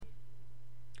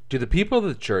Do the people of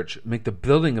the church make the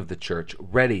building of the church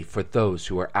ready for those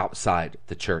who are outside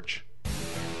the church?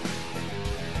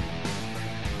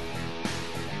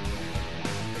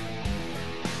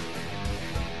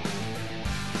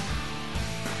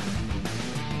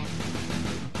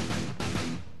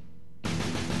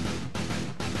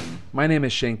 My name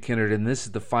is Shane Kennard, and this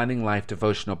is the Finding Life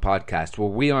devotional podcast, where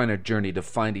we are on a journey to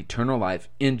find eternal life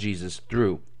in Jesus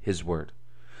through His Word.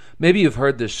 Maybe you've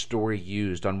heard this story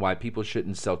used on why people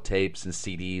shouldn't sell tapes and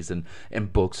CDs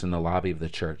and books in the lobby of the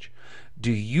church.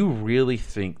 Do you really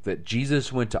think that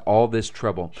Jesus went to all this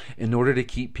trouble in order to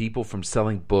keep people from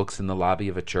selling books in the lobby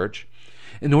of a church?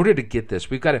 In order to get this,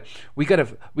 we got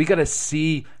to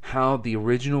see how the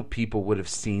original people would have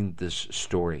seen this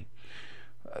story.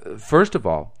 First of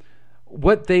all,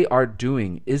 what they are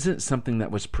doing isn't something that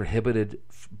was prohibited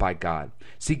by God.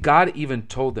 See, God even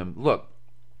told them, "Look,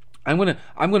 I'm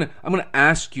gonna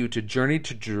ask you to journey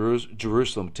to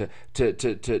Jerusalem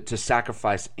to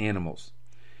sacrifice animals."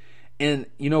 And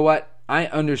you know what? I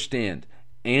understand.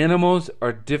 Animals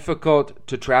are difficult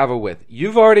to travel with.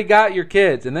 You've already got your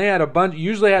kids, and they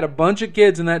usually had a bunch of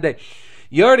kids in that day.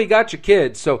 You already got your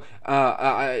kids, so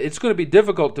it's going to be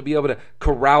difficult to be able to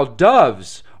corral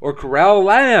doves or corral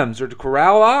lambs or to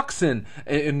corral oxen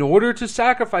in order to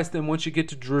sacrifice them once you get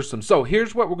to Jerusalem. So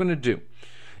here's what we're going to do.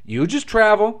 You just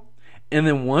travel, and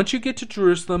then once you get to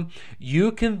Jerusalem,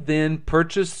 you can then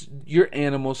purchase your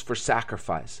animals for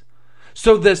sacrifice.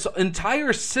 So this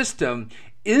entire system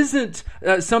isn't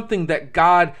something that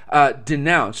God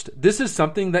denounced. This is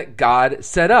something that God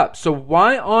set up. So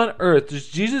why on earth does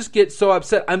Jesus get so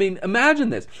upset? I mean, imagine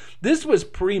this. This was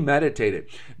premeditated.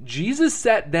 Jesus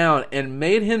sat down and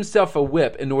made himself a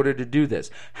whip in order to do this.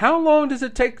 How long does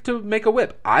it take to make a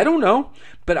whip? I don't know,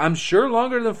 but I'm sure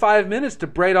longer than 5 minutes to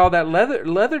braid all that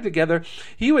leather together.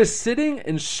 He was sitting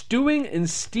and stewing and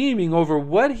steaming over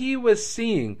what he was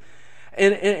seeing.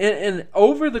 And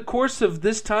over the course of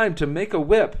this time to make a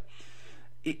whip,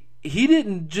 he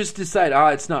didn't just decide,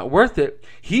 it's not worth it.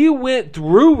 He went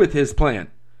through with his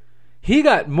plan. He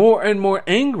got more and more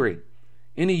angry,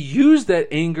 and he used that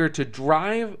anger to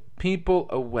drive people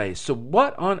away. So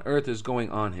what on earth is going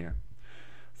on here?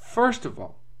 First of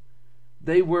all,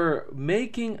 they were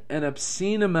making an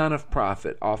obscene amount of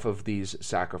profit off of these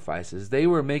sacrifices. They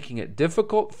were making it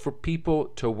difficult for people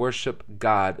to worship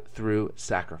God through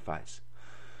sacrifice.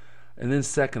 And then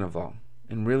second of all,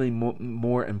 and really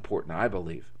more important, I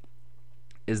believe,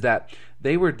 is that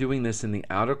they were doing this in the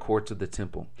outer courts of the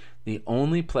temple, the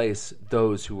only place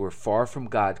those who were far from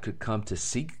God could come to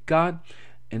seek God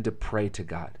and to pray to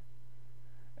God.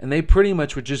 And they pretty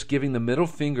much were just giving the middle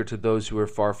finger to those who were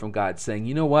far from God, saying,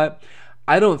 you know what?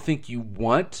 I don't think you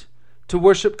want to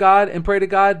worship God and pray to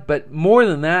God, but more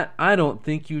than that, I don't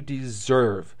think you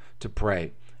deserve to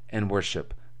pray and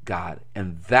worship God.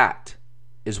 And that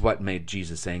is what made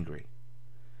Jesus angry.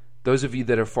 Those of you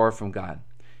that are far from God,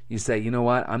 you say, you know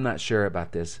what? I'm not sure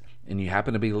about this. And you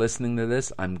happen to be listening to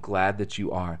this, I'm glad that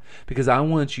you are. Because I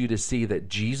want you to see that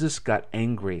Jesus got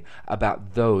angry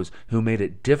about those who made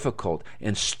it difficult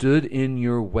and stood in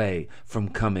your way from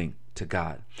coming to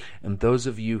God. And those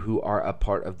of you who are a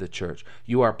part of the church,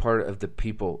 you are part of the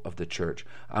people of the church.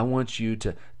 I want you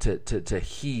to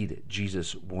heed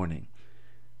Jesus' warning,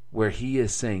 where he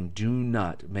is saying, do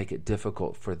not make it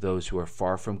difficult for those who are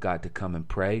far from God to come and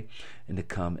pray and to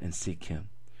come and seek him.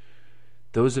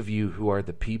 Those of you who are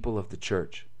the people of the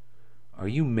church, are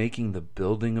you making the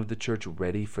building of the church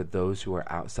ready for those who are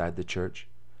outside the church?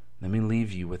 Let me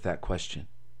leave you with that question.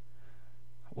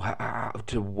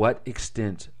 To what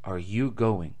extent are you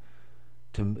going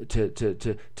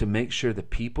to make sure the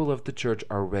people of the church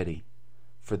are ready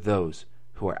for those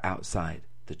who are outside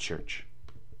the church?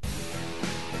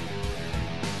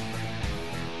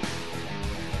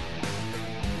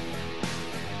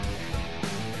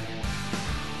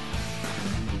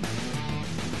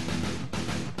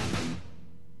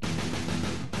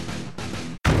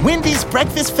 Wendy's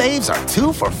breakfast faves are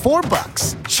 2 for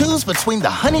 $4. Choose between the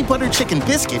Honey Butter Chicken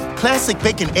Biscuit, Classic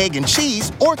Bacon, Egg, and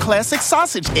Cheese, or Classic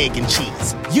Sausage, Egg, and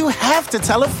Cheese. You have to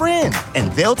tell a friend,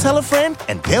 and they'll tell a friend,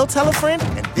 and they'll tell a friend,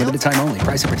 and they'll... Limited time only.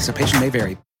 Price and participation may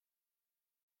vary.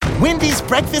 Wendy's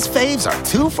breakfast faves are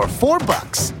 2 for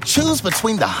 $4. Choose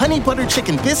between the Honey Butter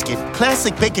Chicken Biscuit,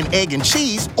 Classic Bacon, Egg, and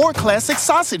Cheese, or Classic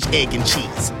Sausage, Egg, and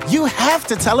Cheese. You have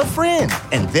to tell a friend,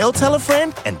 and they'll tell a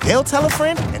friend, and they'll tell a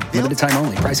friend, and they'll... Limited time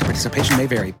only. Price and participation may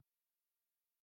vary.